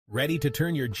Ready to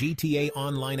turn your GTA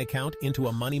Online account into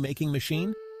a money-making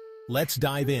machine? Let's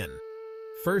dive in.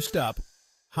 First up,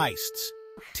 heists.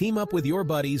 Team up with your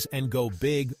buddies and go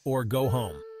big or go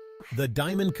home. The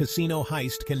Diamond Casino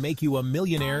heist can make you a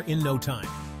millionaire in no time.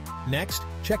 Next,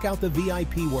 check out the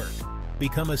VIP work.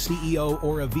 Become a CEO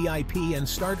or a VIP and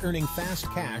start earning fast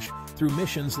cash through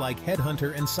missions like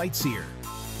Headhunter and Sightseer.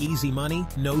 Easy money,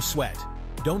 no sweat.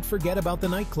 Don't forget about the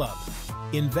nightclub.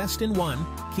 Invest in one,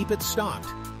 keep it stocked,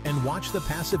 and watch the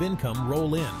passive income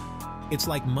roll in. It's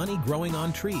like money growing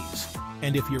on trees.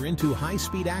 And if you're into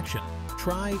high-speed action,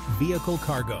 try vehicle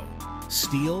cargo.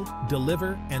 Steal,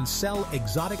 deliver, and sell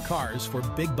exotic cars for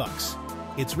big bucks.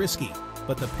 It's risky,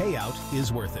 but the payout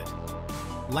is worth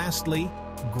it. Lastly,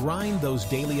 grind those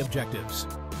daily objectives.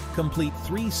 Complete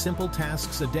 3 simple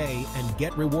tasks a day and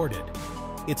get rewarded.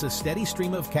 It's a steady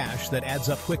stream of cash that adds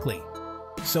up quickly.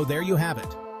 So there you have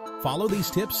it. Follow these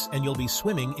tips and you'll be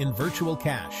swimming in virtual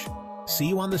cash. See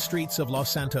you on the streets of Los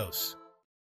Santos.